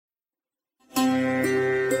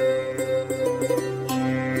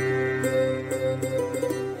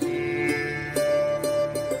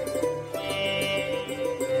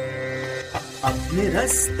अपने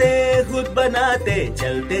रास्ते खुद बनाते,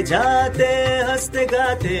 चलते जाते हंसते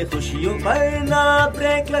गाते, खुशियों पर ना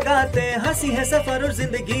ब्रेक लगाते, हंसी है सफर और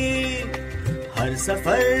जिंदगी, हर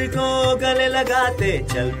सफर को गले लगाते,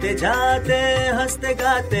 चलते जाते हंसते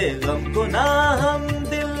गाते, गम को ना हम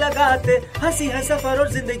दिल लगाते, हंसी है सफर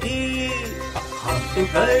और जिंदगी। हम तो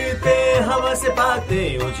करते हवा से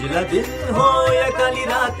बातें, उजला दिन हो या काली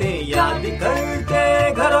रातें, याद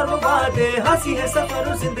करते घर और वादे, हंसी है सफर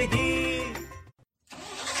और जिंदगी।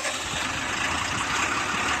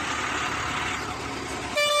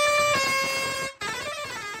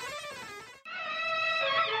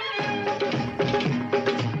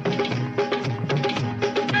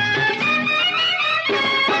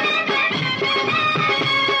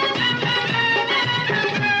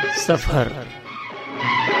 सफर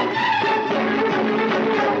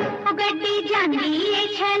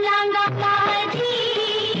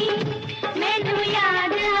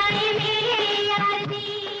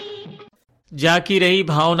जाकी रही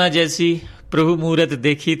भावना जैसी, प्रभु मूरत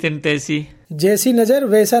देखी तिन तैसी, जैसी नजर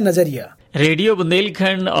वैसा नजरिया। रेडियो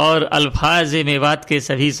बुंदेलखंड और अल्फाज मेवात के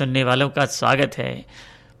सभी सुनने वालों का स्वागत है।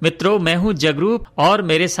 मित्रों, मैं हूं जगरूप और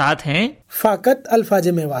मेरे साथ हैं फाकत अल्फाज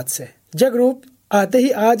मेवात से। जगरूप, आते ही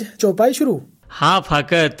आज चौपाई शुरू। हाँ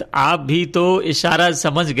फाकत, आप भी तो इशारा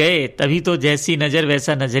समझ गए, तभी तो जैसी नजर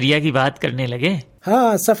वैसा नजरिया की बात करने लगे।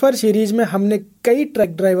 हाँ, सफर सीरीज में हमने कई ट्रक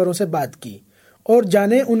ड्राइवरों से बात की और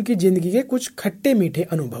जाने उनकी जिंदगी के कुछ खट्टे मीठे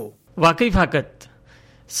अनुभव। वाकई फाकत,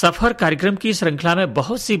 सफर कार्यक्रम की श्रृंखला में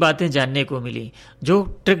बहुत सी बातें जानने को मिली जो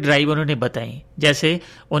ट्रक ड्राइवरों ने बताई। जैसे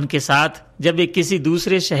उनके साथ जब वे किसी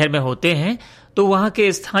दूसरे शहर में होते हैं तो वहां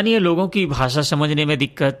के स्थानीय लोगों की भाषा समझने में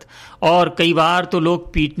दिक्कत, और कई बार तो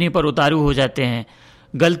लोग पीटने पर उतारू हो जाते हैं,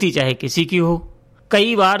 गलती चाहे किसी की हो।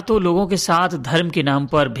 कई बार तो लोगों के साथ धर्म के नाम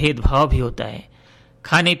पर भेदभाव भी होता है।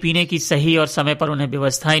 खाने पीने की सही और समय पर उन्हें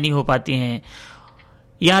व्यवस्थाएं नहीं हो पाती हैं,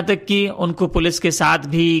 यहाँ तक कि उनको पुलिस के साथ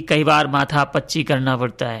भी कई बार माथा पच्ची करना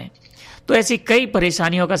पड़ता है। तो ऐसी कई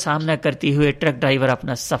परेशानियों का सामना करते हुए ट्रक ड्राइवर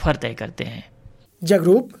अपना सफर तय करते हैं।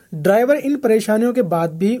 जगरूप, ड्राइवर इन परेशानियों के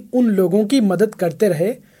बाद भी उन लोगों की मदद करते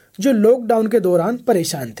रहे जो लॉकडाउन के दौरान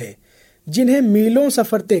परेशान थे, जिन्हें मीलों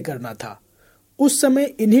सफर तय करना था। उस समय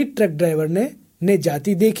इन्हीं ट्रक ड्राइवर ने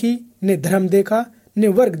जाति देखी, ने धर्म देखा, ने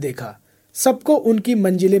वर्ग देखा, सबको उनकी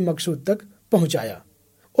मंजिले मकसूद तक पहुंचाया।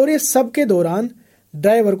 और ये सब के दौरान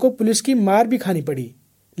ड्राइवर को पुलिस की मार भी खानी पड़ी,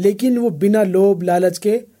 लेकिन वो बिना लोभ लालच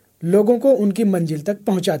के लोगों को उनकी मंजिल तक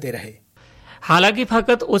पहुंचाते रहे। हालांकि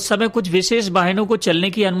फाकत, उस समय कुछ विशेष वाहनों को चलने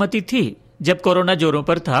की अनुमति थी। जब कोरोना जोरों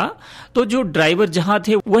पर था तो जो ड्राइवर जहां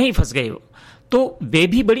थे वहीं फंस गए, तो वे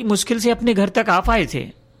भी बड़ी मुश्किल से अपने घर तक आ पाए थे।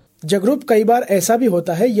 जगरूप, कई बार ऐसा भी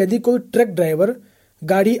होता है, यदि कोई ट्रक ड्राइवर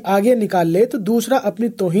गाड़ी आगे निकाल ले तो दूसरा अपनी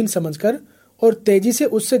तौहीन समझकर और तेजी से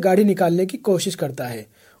उससे गाड़ी निकालने की कोशिश करता है,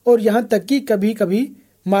 और यहाँ तक कि कभी कभी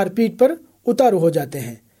मारपीट पर उतारू हो जाते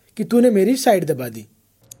हैं कि तूने मेरी साइड दबा दी।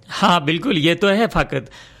 हाँ बिल्कुल, ये तो है फाकत।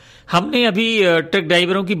 हमने अभी ट्रक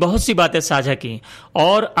ड्राइवरों की बहुत सी बातें साझा की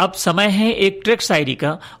और अब समय है एक ट्रक शायरी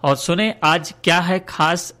का। और सुने आज क्या है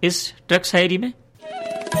खास इस ट्रक शायरी में।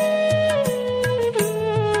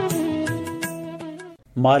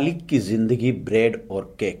 मालिक की जिंदगी ब्रेड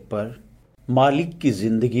और केक पर, मालिक की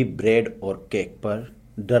जिंदगी ब्रेड और केक पर,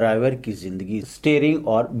 ड्राइवर की जिंदगी स्टीयरिंग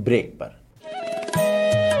और ब्रेक पर।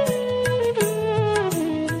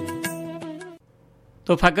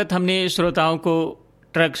 तो फाकत, हमने श्रोताओं को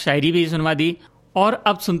ट्रक शायरी भी सुनवा दी और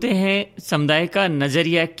अब सुनते हैं समुदाय का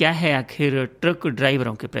नजरिया क्या है आखिर ट्रक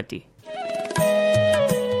ड्राइवरों के प्रति।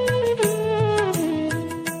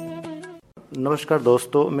 नमस्कार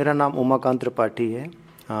दोस्तों, मेरा नाम उमाकांत त्रिपाठी है।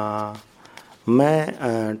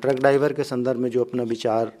 मैं ट्रक ड्राइवर के संदर्भ में जो अपना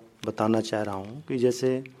विचार बताना चाह रहा हूँ कि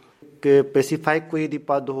जैसे कि स्पेसिफाइक कोई यदि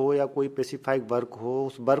पद हो या कोई स्पेसिफाइक वर्क हो,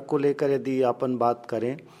 उस वर्क को लेकर यदि अपन बात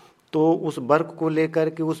करें तो उस वर्क को लेकर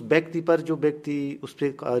के उस व्यक्ति पर, जो व्यक्ति उस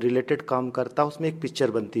पर रिलेटेड काम करता है, उसमें एक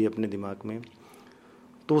पिक्चर बनती है अपने दिमाग में।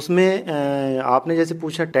 तो उसमें आपने जैसे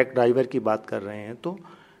पूछा ट्रक ड्राइवर की बात कर रहे हैं, तो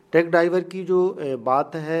ट्रक ड्राइवर की जो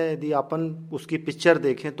बात है, यदि अपन उसकी पिक्चर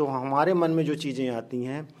देखें तो हमारे मन में जो चीज़ें आती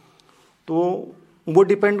हैं तो वो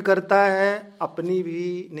डिपेंड करता है अपनी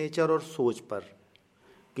भी नेचर और सोच पर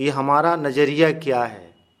कि हमारा नज़रिया क्या है।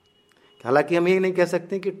 हालांकि हम ये नहीं कह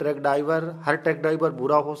सकते कि हर ट्रक ड्राइवर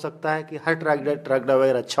बुरा हो सकता है, कि हर ट्रक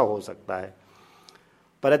ड्राइवर अच्छा हो सकता है,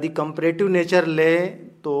 पर यदि कंपैरेटिव नेचर ले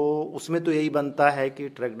तो उसमें तो यही बनता है कि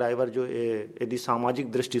ट्रक ड्राइवर जो यदि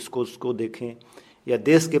सामाजिक दृष्टि उसको देखें या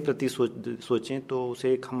देश के प्रति सोचें तो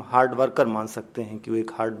उसे एक हम हार्ड वर्कर मान सकते हैं कि वो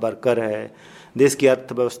एक हार्ड वर्कर है। देश की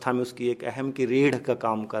अर्थव्यवस्था में उसकी एक अहम की रीढ़ का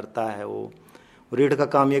काम करता है। वो रीढ़ का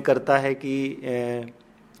काम ये करता है कि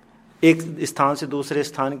एक स्थान से दूसरे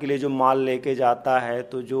स्थान के लिए जो माल लेके जाता है,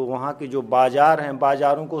 तो जो वहाँ के जो बाजार हैं,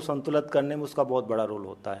 बाजारों को संतुलित करने में उसका बहुत बड़ा रोल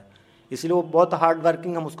होता है। इसलिए वो बहुत हार्ड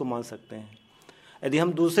वर्किंग हम उसको मान सकते हैं। यदि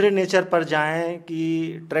हम दूसरे नेचर पर जाएं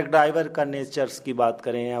कि ट्रक ड्राइवर का नेचर्स की बात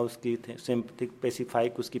करें या उसकी सिंपैथिक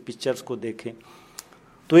पैसिफाइक उसकी पिक्चर्स को देखें,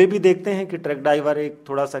 तो ये भी देखते हैं कि ट्रक ड्राइवर एक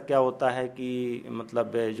थोड़ा सा क्या होता है कि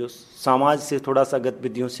मतलब जो समाज से थोड़ा सा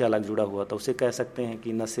गतिविधियों से अलग जुड़ा हुआ था। उसे कह सकते हैं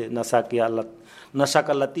कि नशा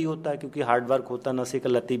का लती होता है, क्योंकि हार्ड वर्क होता है, नशे का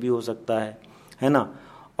लती भी हो सकता है ना।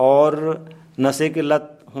 और नशे के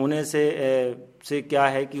लत होने से क्या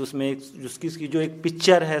है कि उसमें उसकी जो एक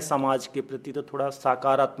पिक्चर है समाज के प्रति, तो थोड़ा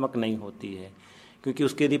सकारात्मक नहीं होती है। क्योंकि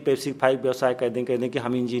उसके यदि पैसिफाइक व्यवसाय कह दें कि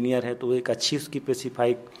हम इंजीनियर हैं, तो एक अच्छी उसकी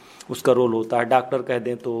पैसिफाइक उसका रोल होता है। डॉक्टर कह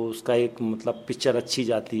दें तो उसका एक मतलब पिक्चर अच्छी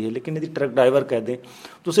जाती है। लेकिन यदि ट्रक ड्राइवर कह दें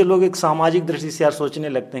तो उसे लोग एक सामाजिक दृष्टि से यार सोचने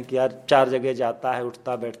लगते हैं कि यार 4 जगह जाता है,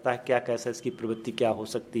 उठता बैठता है, क्या कैसा इसकी प्रवृत्ति क्या हो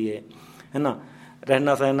सकती है ना,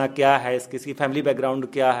 रहना सहना क्या है, इसकी फैमिली बैकग्राउंड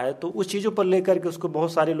क्या है। तो उस चीज़ों पर लेकर के उसको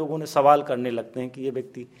बहुत सारे लोगों ने सवाल करने लगते हैं कि ये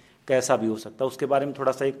व्यक्ति कैसा भी हो सकता है। उसके बारे में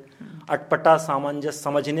थोड़ा सा एक अटपटा सामंजस्य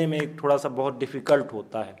समझने में एक थोड़ा सा बहुत डिफ़िकल्ट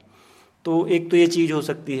होता है। तो एक तो ये चीज़ हो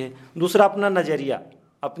सकती है। दूसरा अपना नज़रिया,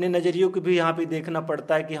 अपने नज़रियों को भी यहाँ पे देखना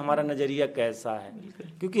पड़ता है कि हमारा नज़रिया कैसा है।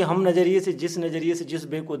 क्योंकि हम जिस नज़रिए से जिस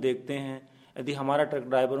वे को देखते हैं, यदि हमारा ट्रक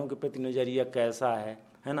ड्राइवरों के प्रति नज़रिया कैसा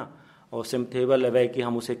है ना, और सिम्पथेबल है कि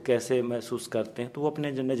हम उसे कैसे महसूस करते हैं, तो वो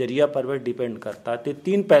अपने नज़रिया पर वह डिपेंड करता है। तो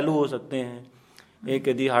 3 पहलू हो सकते हैं। एक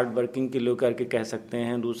यदि हार्ड वर्किंग के लेकर के कह सकते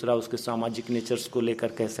हैं, दूसरा उसके सामाजिक नेचर्स को लेकर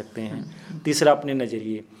कह सकते हैं, तीसरा अपने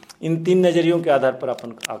नज़रिए। इन 3 नज़रियों के आधार पर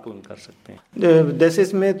अपन आकलन कर सकते हैं। जैसे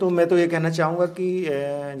इसमें तो मैं तो ये कहना चाहूँगा कि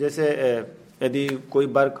जैसे यदि कोई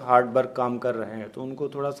हार्ड वर्क काम कर रहे हैं, तो उनको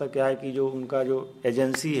थोड़ा सा क्या है कि जो उनका जो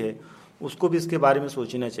एजेंसी है उसको भी इसके बारे में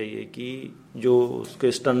सोचना चाहिए कि जो उसके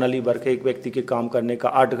एक्सटर्नली वर्क है, एक व्यक्ति के काम करने का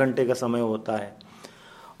 8 घंटे का समय होता है,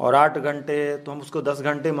 और 8 घंटे तो हम उसको 10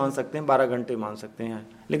 घंटे मान सकते हैं, 12 घंटे मान सकते हैं।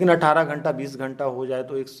 लेकिन 18 घंटा 20 घंटा हो जाए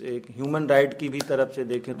तो एक ह्यूमन राइट की भी तरफ से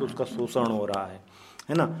देखें तो उसका शोषण हो रहा है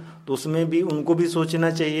ना। तो उसमें भी उनको भी सोचना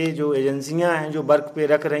चाहिए, जो एजेंसियां हैं जो वर्क पे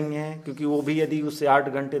रख रही हैं, क्योंकि वो भी यदि उससे 8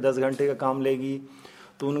 घंटे 10 घंटे का काम लेगी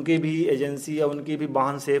तो उनके भी एजेंसी या उनके भी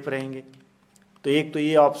वाहन सेफ रहेंगे। तो एक तो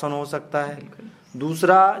ये ऑप्शन हो सकता है।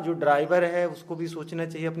 दूसरा जो ड्राइवर है उसको भी सोचना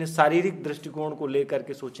चाहिए, अपने शारीरिक दृष्टिकोण को लेकर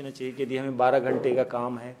के सोचना चाहिए कि यदि हमें 12 घंटे का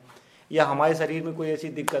काम है या हमारे शरीर में कोई ऐसी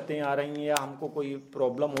दिक्कतें आ रही हैं या हमको कोई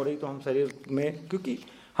प्रॉब्लम हो रही, तो हम शरीर में, क्योंकि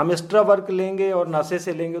हम एक्स्ट्रा वर्क लेंगे और नशे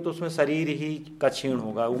से लेंगे तो उसमें शरीर ही का क्षीण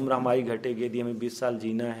होगा, उम्र हमारी घटेगी। यदि हमें 20 साल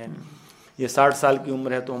जीना है, ये 60 साल की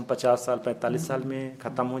उम्र है, तो हम 50 साल 45 साल में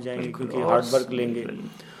ख़त्म हो जाएंगे, क्योंकि हार्ड वर्क लेंगे।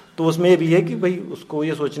 तो उसमें ये भी है कि भाई उसको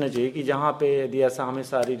ये सोचना चाहिए कि जहाँ पे यदि ऐसा हमें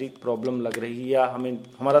शारीरिक प्रॉब्लम लग रही है या हमें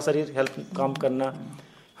हमारा शरीर हेल्थ काम करना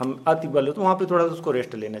हम अति बल हो, तो वहाँ पे थोड़ा सा उसको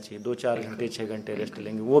रेस्ट लेना चाहिए। 2-4 घंटे 6 घंटे रेस्ट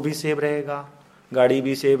लेंगे, वो भी सेफ रहेगा, गाड़ी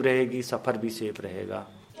भी सेफ रहेगी, सफ़र भी सेफ रहेगा।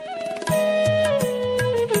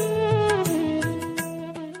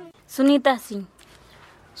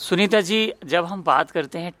 सुनीता जी, जब हम बात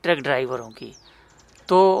करते हैं ट्रक ड्राइवरों की,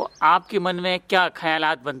 तो आपके मन में क्या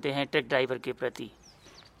ख्यालात बनते हैं ट्रक ड्राइवर के प्रति?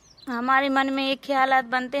 हमारे मन में एक ख्यालात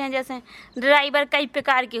बनते हैं, जैसे ड्राइवर कई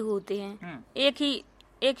प्रकार के होते हैं,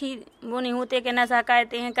 एक ही वो नहीं होते कि नशा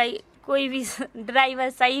करते हैं। कोई भी ड्राइवर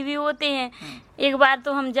सही भी होते हैं। एक बार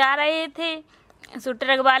तो हम जा रहे थे, सो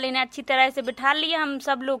ट्रक वाले ने अच्छी तरह से बिठा लिया, हम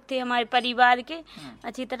सब लोग थे हमारे परिवार के,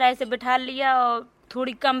 अच्छी तरह से बिठा लिया और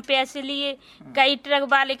थोड़ी कम पैसे लिए। कई ट्रक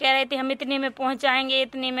वाले कह रहे थे हम इतने में पहुंचाएंगे,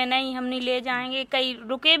 इतने में नहीं, हम नहीं ले जाएंगे। कई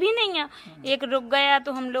रुके भी नहीं हैं, एक रुक गया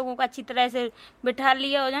तो हम लोगों को अच्छी तरह से बिठा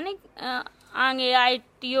लिया। और जाने आगे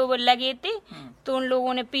ITO लगे थे तो उन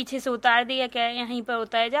लोगों ने पीछे से उतार दिया, क्या यहीं पर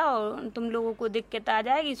उतार जाओ, तुम लोगों को दिक्कत आ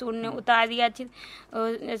जाएगी। सो उन्होंने उतार दिया अच्छी।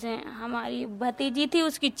 जैसे हमारी भतीजी थी,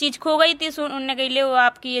 उसकी चीज़ खो गई थी, सो उन्होंने कही ले वो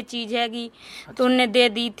आपकी ये चीज़ हैगी, तो उनने दे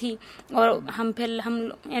दी थी। और हम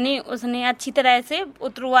यानी उसने अच्छी तरह से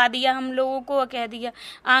उतरवा दिया हम लोगों को, कह दिया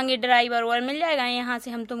आगे ड्राइवर और मिल जाएगा, यहाँ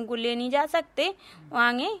से हम तुमको ले नहीं जा सकते,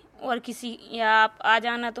 आगे और किसी या आप आ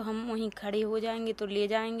जाना तो हम वहीं खड़े हो जाएंगे तो ले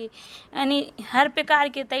जाएंगे। यानी हर प्रकार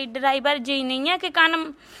के तय ड्राइवर जी नहीं है कि कानम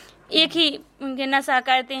एक ही उनके नशा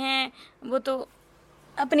करते हैं, वो तो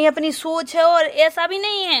अपनी अपनी सोच है। और ऐसा भी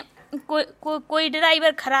नहीं है कोई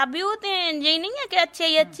ड्राइवर खराब भी होते हैं, यही नहीं है कि अच्छे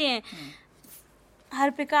ही अच्छे हैं, हर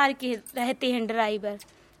प्रकार के रहते हैं ड्राइवर।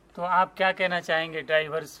 तो आप क्या कहना चाहेंगे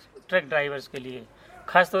ट्रक ड्राइवर्स के लिए,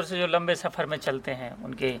 खासतौर से जो लंबे सफ़र में चलते हैं,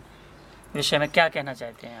 उनके विषय में क्या कहना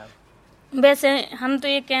चाहते हैं आप? वैसे हम तो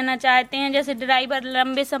ये कहना चाहते हैं, जैसे ड्राइवर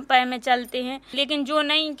लंबे समय में चलते हैं, लेकिन जो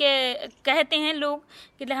नहीं के कहते हैं लोग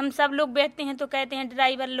कि हम सब लोग बैठते हैं तो कहते हैं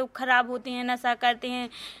ड्राइवर लोग खराब होते हैं, नशा करते हैं,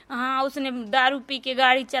 हाँ उसने दारू पी के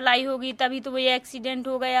गाड़ी चलाई होगी तभी तो वो एक्सीडेंट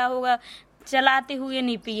हो गया होगा, चलाते हुए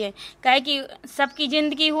नहीं पिए। कहे कि सबकी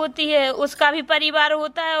जिंदगी होती है, उसका भी परिवार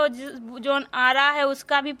होता है और जो आ रहा है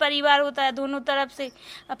उसका भी परिवार होता है, दोनों तरफ से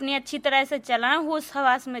अपनी अच्छी तरह से चलाएं, होश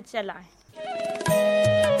हवास में चलाएं।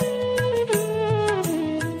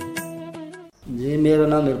 जी मेरा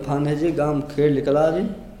नाम इरफान है जी, गांव खेड़ निकला जी।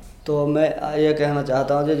 तो मैं ये कहना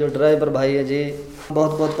चाहता हूँ जी, जो ड्राइवर भाई है जी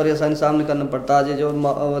बहुत परेशानी सामने करना पड़ता है जी। जो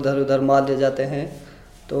उधर उधर मार ले जाते हैं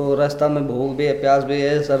तो रास्ता में भूख भी है, प्यास भी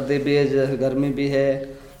है, सर्दी भी है, गर्मी भी है,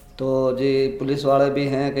 तो जी पुलिस वाले भी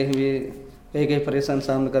हैं, कहीं भी एक परेशानी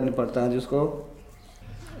सामने करनी पड़ता है जिसको।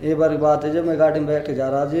 एक बार की बात है, जब मैं गाड़ी में बैठ के जा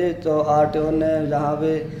रहा जी तो आरटीओ ने जहाँ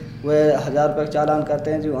पे वह 1000 रुपये का चालान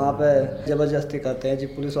करते हैं जी, वहाँ पे ज़बरदस्ती करते हैं जी।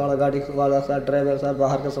 पुलिस वाला गाड़ी वाला साथ ड्राइवर साहब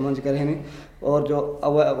बाहर का समझ कर ही नहीं, और जो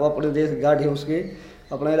वो अपने देश की गाड़ी है उसकी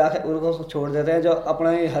अपने इलाके उनको छोड़ देते हैं। जो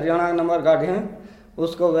अपने हरियाणा नंबर गाड़ी हैं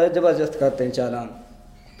उसको वह ज़बरदस्त करते हैं चालान।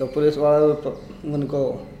 तो पुलिस वाला उनको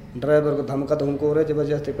ड्राइवर को धमका हो रहे,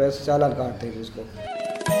 ज़बरदस्ती पैसे चालान काटते हैं उसको।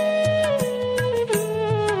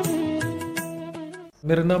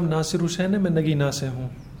 मेरा नाम नासिर हुसैन है, मैं नगीना से हूँ।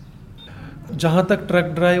 जहाँ तक ट्रक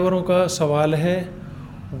ड्राइवरों का सवाल है,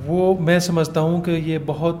 वो मैं समझता हूँ कि ये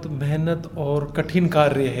बहुत मेहनत और कठिन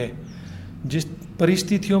कार्य है। जिस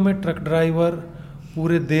परिस्थितियों में ट्रक ड्राइवर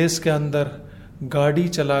पूरे देश के अंदर गाड़ी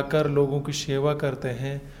चलाकर लोगों की सेवा करते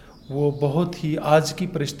हैं, वो बहुत ही आज की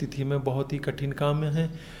परिस्थिति में बहुत ही कठिन काम है,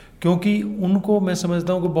 क्योंकि उनको मैं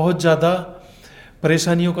समझता हूँ कि बहुत ज़्यादा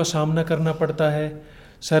परेशानियों का सामना करना पड़ता है।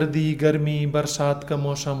 सर्दी, गर्मी, बरसात का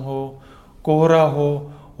मौसम हो, कोहरा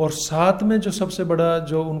हो, और साथ में जो सबसे बड़ा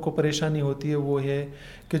जो उनको परेशानी होती है वो है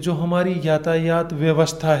कि जो हमारी यातायात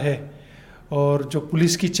व्यवस्था है और जो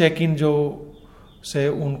पुलिस की चेक इन जो से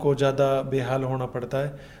उनको ज़्यादा बेहाल होना पड़ता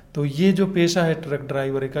है। तो ये जो पेशा है ट्रक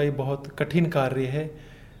ड्राइवर का, ये बहुत कठिन कार्य है।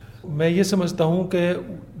 मैं ये समझता हूँ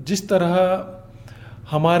कि जिस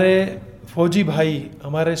तरह हमारे फौजी भाई,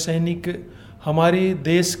 हमारे सैनिक हमारी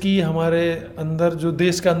देश की, हमारे अंदर जो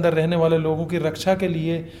देश के अंदर रहने वाले लोगों की रक्षा के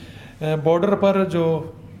लिए बॉर्डर पर जो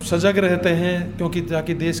सजग रहते हैं, क्योंकि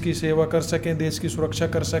ताकि देश की सेवा कर सकें, देश की सुरक्षा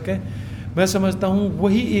कर सकें, मैं समझता हूँ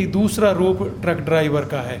वही एक दूसरा रूप ट्रक ड्राइवर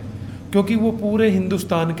का है। क्योंकि वो पूरे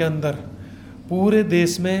हिंदुस्तान के अंदर, पूरे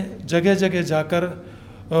देश में जगह जगह जाकर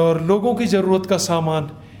और लोगों की ज़रूरत का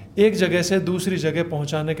सामान एक जगह से दूसरी जगह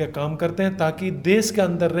पहुंचाने का काम करते हैं, ताकि देश के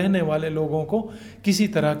अंदर रहने वाले लोगों को किसी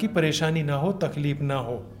तरह की परेशानी ना हो, तकलीफ ना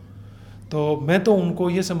हो। तो मैं तो उनको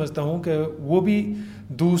ये समझता हूँ कि वो भी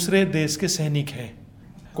दूसरे देश के सैनिक हैं।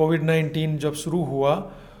 कोविड-19 जब शुरू हुआ,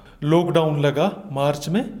 लॉकडाउन लगा मार्च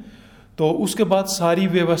में, तो उसके बाद सारी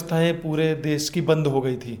व्यवस्थाएं पूरे देश की बंद हो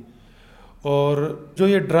गई थी। और जो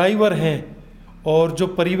ये ड्राइवर हैं और जो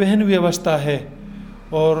परिवहन व्यवस्था है,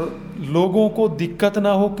 और लोगों को दिक्कत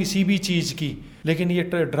ना हो किसी भी चीज़ की, लेकिन ये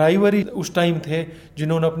ड्राइवर ही उस टाइम थे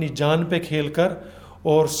जिन्होंने अपनी जान पे खेलकर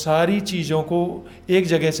और सारी चीज़ों को एक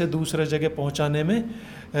जगह से दूसरे जगह पहुंचाने में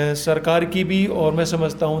सरकार की भी और मैं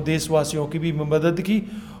समझता हूं देशवासियों की भी मदद की,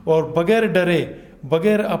 और बगैर डरे,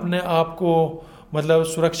 बगैर अपने आप को मतलब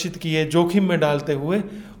सुरक्षित किए, जोखिम में डालते हुए,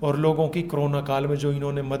 और लोगों की कोरोना काल में जो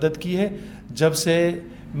इन्होंने मदद की है, जब से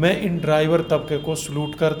मैं इन ड्राइवर तबके को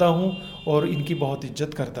सलूट करता हूं और इनकी बहुत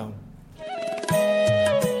इज्जत करता हूं।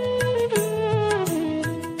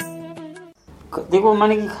 देखो,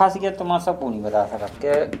 मन की खासियत तो मैं सबको नहीं बता सकता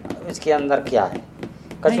कि इसके अंदर क्या है।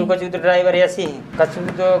 कछु तो ड्राइवर ऐसे हैं, कछु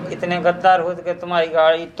तो इतने गद्दार हो कि तुम्हारी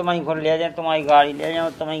गाड़ी तुम्हारी घर ले जाए, तुम्हारी गाड़ी ले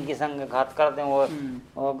जाए, तुम्हारी के संग घात कर दें और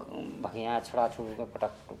भैया छड़ा छुड़ के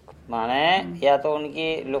पटक माने, या तो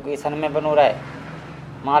उनकी लोकेशन में बनो रहा है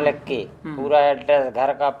मालिक के पूरा एड्रेस,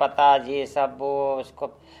 घर का पता, ये सब, वो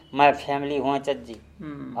उसको मैं फैमिली हुआ चज्जी,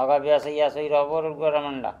 अगर वैसे ही रहो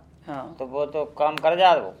रमंडा तो वो तो काम कर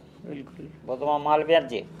जा, वो तो माल बेच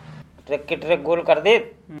जे, ट्रक के ट्रक गोल कर दे,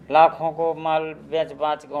 लाखों को माल बेच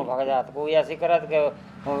बाँच को भग जात। कोई ऐसी करत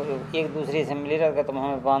के एक दूसरे से मिली रह तुम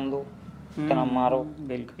हमें बांध दो, इतना मारो,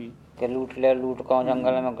 बिल्कुल के लूट ले, लूट को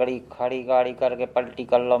जंगल में गड़ी खड़ी गाड़ी करके पलटी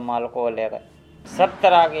कर लो, माल को ले गए। सब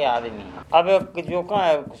तरह के आदमी। अब जो कहाँ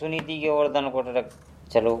है सुनीति के औरदन को ट्रक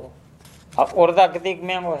चलो, अब औरदा कितने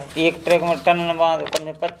में वो है, एक ट्रक में टन बांध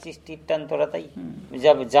 25-30 टन तो रहता ही।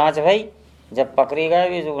 जब जांच भाई, जब पकड़े गए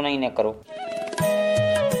भी जो नहीं करो।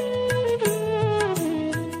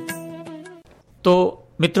 तो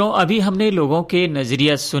मित्रों, अभी हमने लोगों के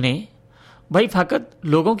नजरिया सुने। भाई फाकत,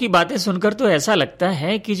 लोगों की बातें सुनकर तो ऐसा लगता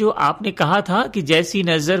है कि जो आपने कहा था कि जैसी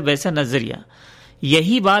नजर वैसा नजरिया,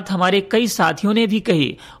 यही बात हमारे कई साथियों ने भी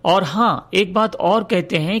कही। और हाँ, एक बात और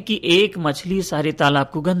कहते हैं कि एक मछली सारे तालाब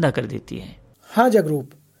को गंदा कर देती है। हाँ जगरूप,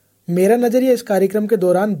 मेरा नजरिया इस कार्यक्रम के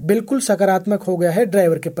दौरान बिल्कुल सकारात्मक हो गया है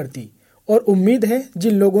ड्राइवर के प्रति, और उम्मीद है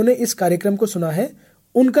जिन लोगों ने इस कार्यक्रम को सुना है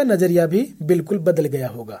उनका नजरिया भी बिल्कुल बदल गया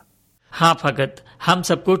होगा। हाँ फकत, हम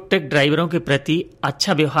सबको ट्रक ड्राइवरों के प्रति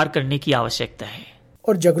अच्छा व्यवहार करने की आवश्यकता है।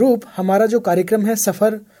 और जगरूप, हमारा जो कार्यक्रम है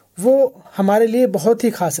सफर, वो हमारे लिए बहुत ही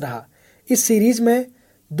खास रहा। इस सीरीज में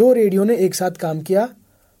 2 रेडियो ने एक साथ काम किया,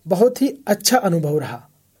 बहुत ही अच्छा अनुभव रहा।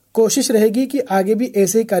 कोशिश रहेगी कि आगे भी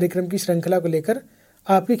ऐसे ही कार्यक्रम की श्रृंखला को लेकर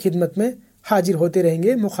आपकी खिदमत में हाजिर होते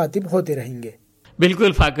रहेंगे, मुखातिब होते रहेंगे।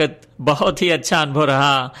 बिल्कुल फाकत, बहुत ही अच्छा अनुभव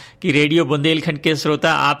रहा कि रेडियो बुंदेलखंड के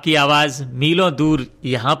श्रोता आपकी आवाज मीलों दूर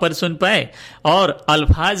यहाँ पर सुन पाए और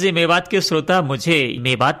अल्फाज मेवात के श्रोता मुझे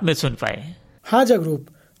मेवात में सुन पाए। हाँ जगरूप,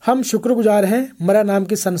 हम शुक्रगुजार हैं मरा नाम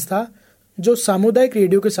की संस्था जो सामुदायिक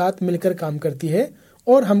रेडियो के साथ मिलकर काम करती है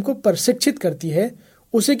और हमको प्रशिक्षित करती है।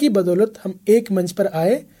 उसी की बदौलत हम एक मंच पर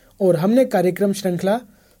आए और हमने कार्यक्रम श्रृंखला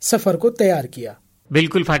सफर को तैयार किया।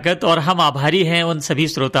 बिल्कुल फाकत, और हम आभारी हैं उन सभी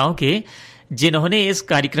श्रोताओं के जिन्होंने इस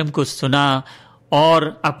कार्यक्रम को सुना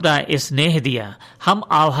और अपना स्नेह दिया। हम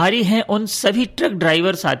आभारी हैं उन सभी ट्रक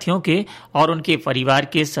ड्राइवर साथियों के और उनके परिवार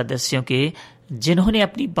के सदस्यों के जिन्होंने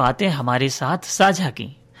अपनी बातें हमारे साथ साझा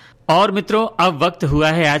की। और मित्रों, अब वक्त हुआ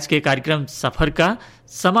है आज के कार्यक्रम सफर का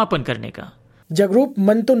समापन करने का। जगरूप,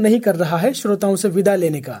 मन तो नहीं कर रहा है श्रोताओं से विदा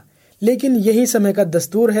लेने का, लेकिन यही समय का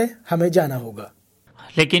दस्तूर है, हमें जाना होगा।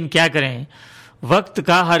 लेकिन क्या करें, वक्त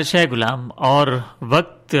का हर शय गुलाम, और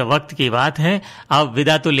वक्त की बात है, अब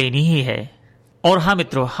विदा तो लेनी ही है। और हाँ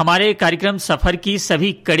मित्रों, हमारे कार्यक्रम सफर की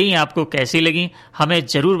सभी कड़ी आपको कैसी लगी हमें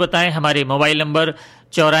जरूर बताएं। हमारे मोबाइल नंबर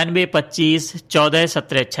 94 25 14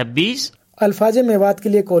 17 26। अल्फाजे मेवात के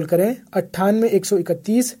लिए कॉल करें 98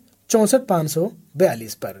 131 64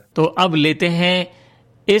 542 पर। तो अब लेते हैं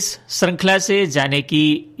इस श्रृंखला से जाने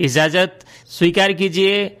की इजाजत। स्वीकार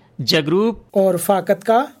कीजिए जगरूप और फाकत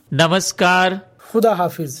का नमस्कार। खुदा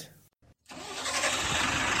हाफिज।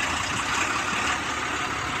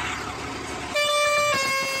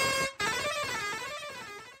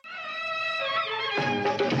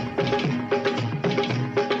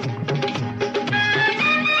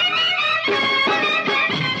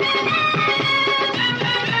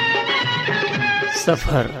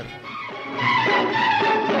 सफर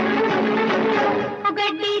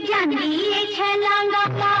गड्डी जानी छलांगा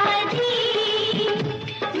पाजी,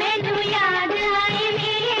 मैनू याद आए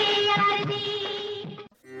मेरे यार दी।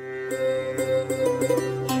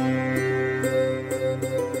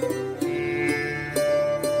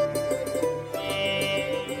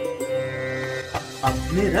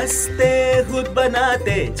 अपने रास्ते खुद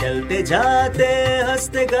बनाते, चलते जाते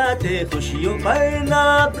हंसते गाते, खुशियों पर ना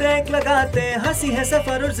ब्रेक लगाते, हंसी है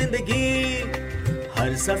सफर और जिंदगी।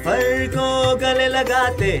 हर सफर को गले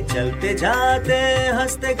लगाते, चलते जाते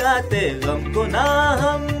हंसते गाते, गम को ना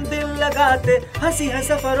हम दिल लगाते, हंसी है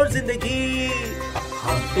सफर और जिंदगी।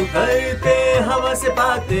 हम तो करते हवा से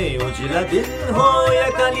बातें, उजला दिन हो या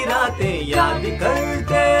काली रातें, याद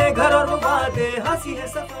करते घर और वादे, हंसी है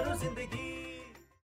सफर और जिंदगी।